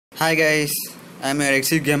Hi guys, I'm your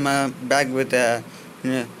exit gamer back with a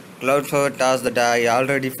Cloudflower task that I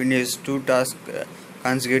already finished two tasks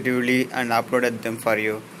consecutively and uploaded them for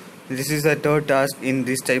you. This is the third task in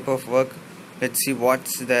this type of work. Let's see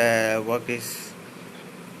what's the work is.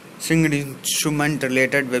 String instrument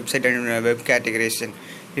related website and web categorization.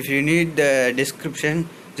 If you need the description,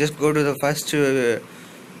 just go to the first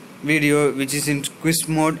video which is in quiz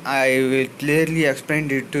mode. I will clearly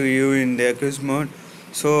explain it to you in the quiz mode,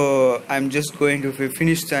 so I'm just going to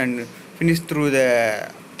finish through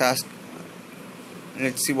the task.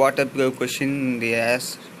 Let's see what type of question they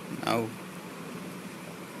ask now.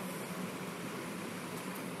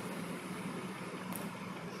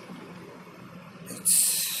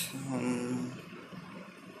 It's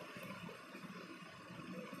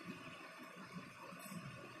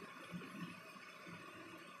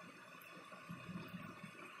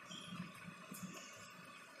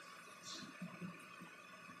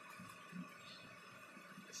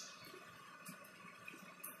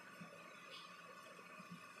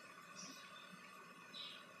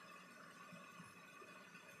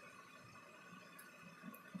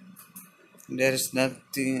there is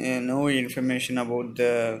nothing, no information about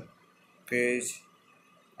the page.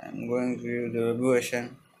 I'm going to the web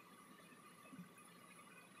version.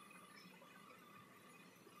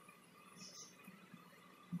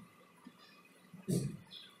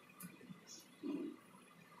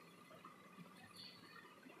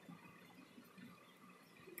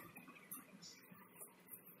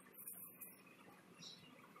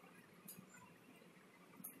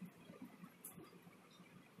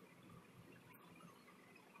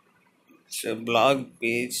 It's a blog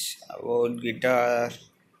page about guitar.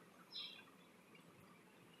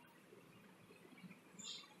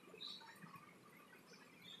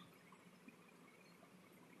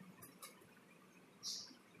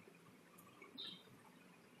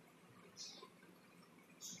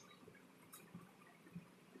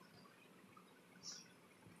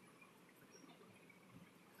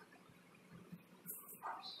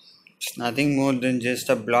 It's nothing more than just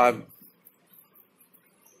a blog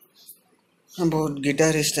about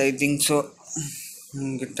guitarists, I think so.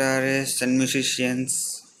 Guitarists and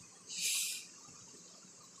musicians.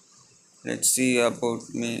 Let's see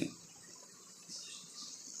about me.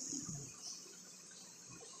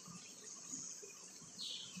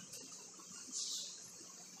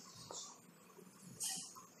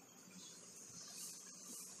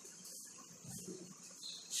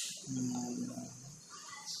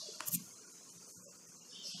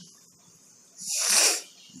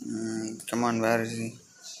 Come on, where is he?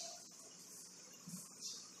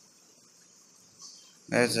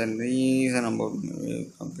 There's a reason about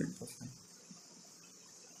complete profile.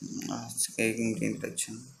 Taking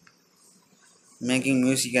intention. Making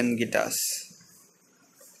music and guitars.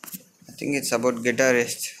 I think it's about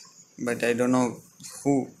guitarist, but I don't know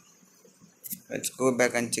who. Let's go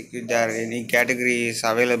back and check if there are any categories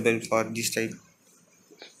available for this type.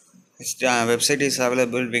 This website is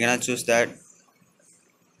available. We cannot choose that.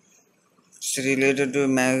 It's related to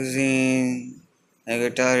magazine, a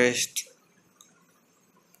guitarist.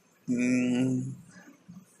 Mm,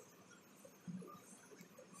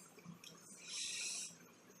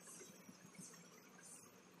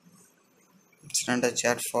 it's not a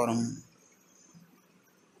chat forum.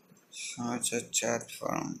 It's not a chat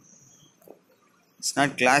forum. It's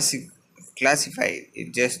not classified.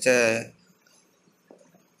 It just I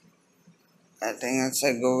think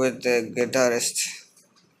I go with the guitarist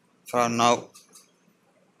for now.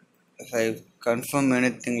 If I confirm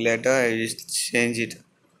anything later, I just change it.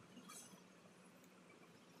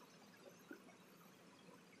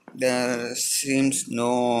 There seems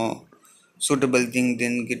no suitable thing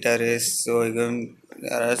than guitarist, so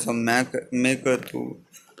there are some maker too,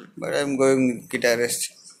 but I'm going with guitarist.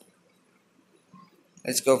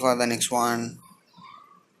 Let's go for the next one.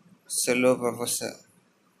 Solo professor.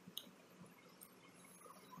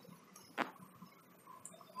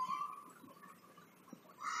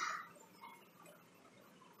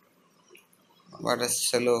 What is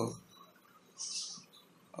cello?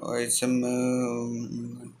 Oh, it's a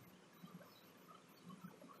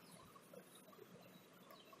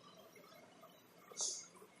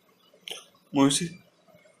music.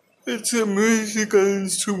 It's a musical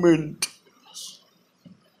instrument.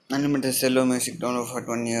 Unlimited cello music download for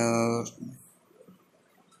 1 year.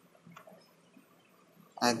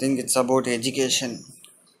 I think it's about education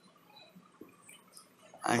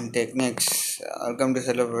and techniques. Welcome to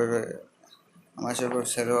cello. Much about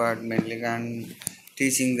cello at Medley and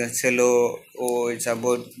teaching the cello. Oh, it's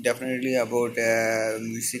about definitely about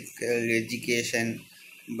musical education,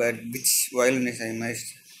 but which violinist I must.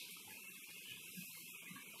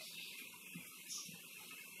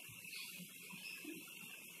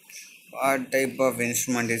 What type of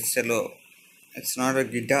instrument is cello? It's not a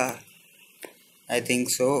guitar, I think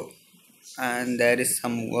so. And there is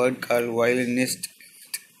some word called violinist.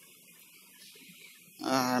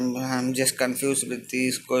 I'm just confused with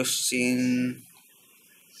this question.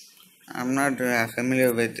 I'm not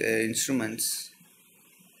familiar with instruments,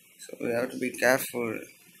 so we have to be careful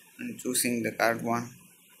in choosing the correct one.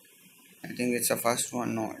 I think it's the first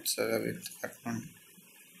one. No, it's the correct one.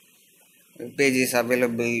 The page is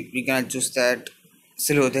available. We cannot choose that.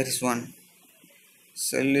 Cello, there is one.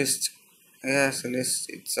 Cellist. Yeah, cellist.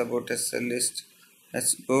 It's about a cellist.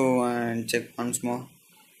 Let's go and check once more.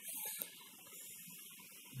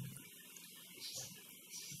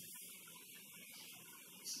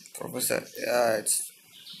 Professor. Yeah, it's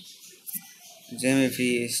Jamie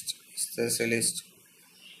is the cellist.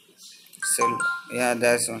 Cello. Yeah,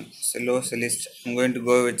 that's one. Cello, cellist. I'm going to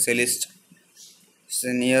go with cellist. It's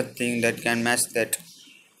a near thing that can match that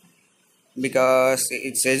because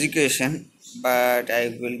it's education, but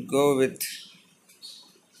I will go with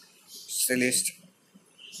cellist.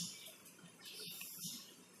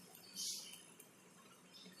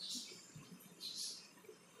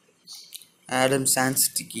 Adam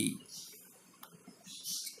Sansticky.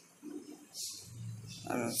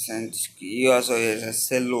 Adam Sansticky. He also is a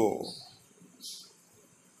cello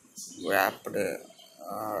wrapped.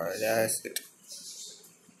 That's it.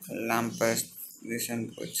 Lampest.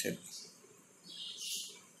 Listen, it.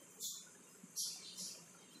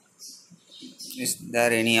 Is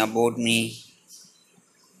there any about me?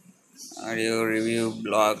 Audio review,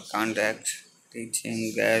 blog, contact,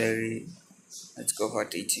 teaching, gallery. Let's go for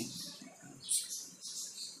teaching.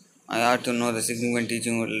 I ought to know the significant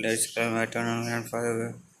teaching will describe my eternal and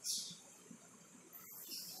forever.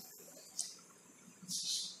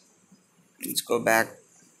 Let's go back.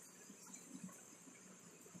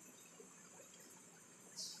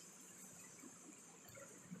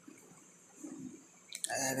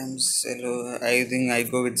 Adam cello. I think I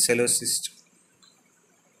go with cellosist.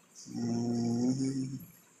 Mm,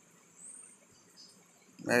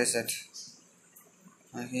 where is that?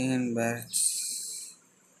 Again, Bart's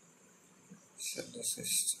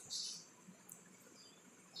cellosist.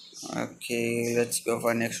 Okay, let's go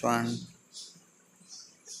for next one.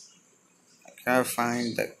 I cannot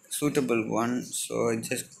find the suitable one, so I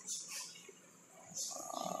just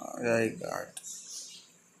I got.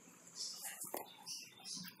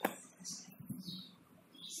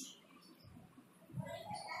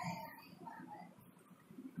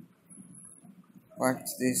 What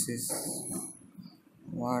this is?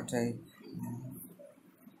 What I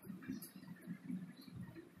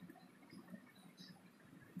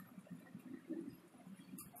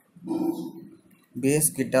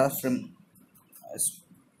bass guitar from.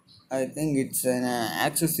 I think it's an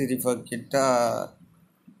accessory for guitar.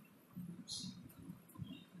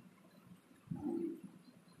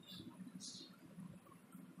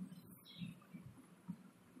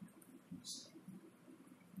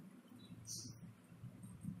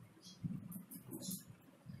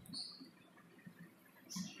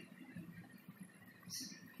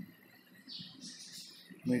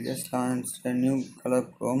 We just launched a new color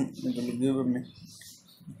chrome. It will give me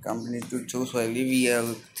company to choose. I believe we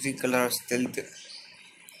have three colors stealth.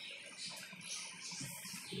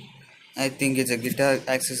 I think it's a guitar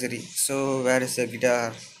accessory. So where is the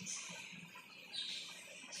guitar?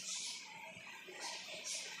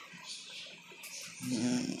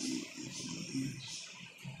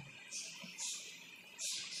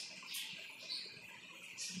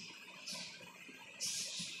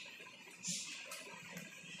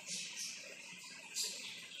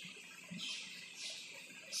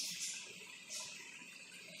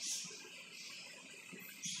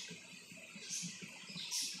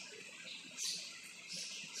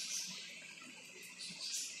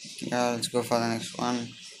 Yeah, let's go for the next one.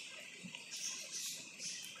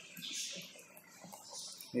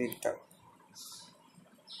 Wait,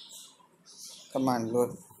 come on,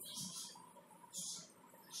 load.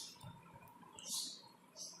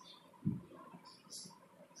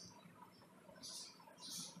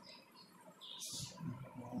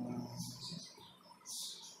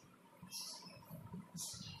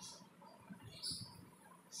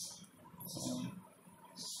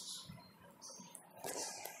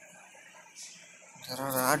 There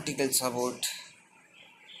are articles about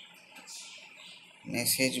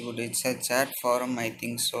message board. It's a chat forum, I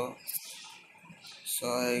think so. So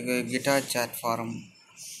I go guitar chat forum.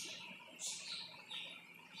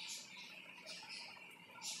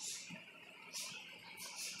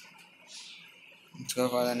 Let's go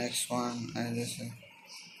for the next one. I just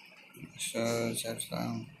sure chat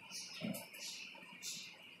forum.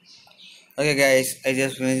 Okay, guys, I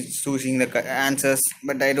just finished choosing the answers,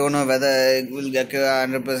 but I don't know whether it will get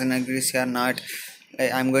 100% accuracy or not.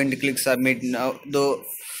 I'm going to click submit now. Though,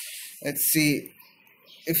 let's see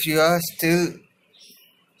if you are still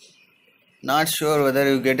not sure whether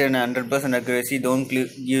you get an 100% accuracy. Don't click.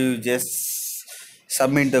 You just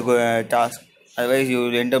submit the task. Otherwise, you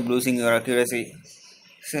will end up losing your accuracy.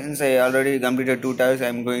 Since I already completed two tasks,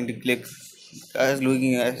 I'm going to click. I was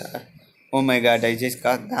looking at. Oh my god! I just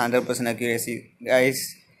got the 100% accuracy, guys.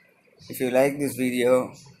 If you like this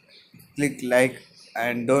video, click like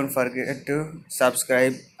and don't forget to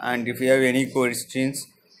subscribe. And if you have any questions,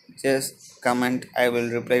 just comment. I will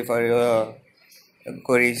reply for your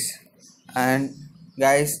queries. And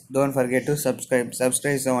guys, don't forget to subscribe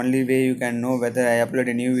is the only way you can know whether I upload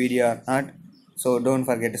a new video or not. So don't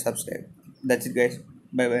forget to subscribe. That's it, guys.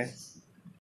 Bye bye.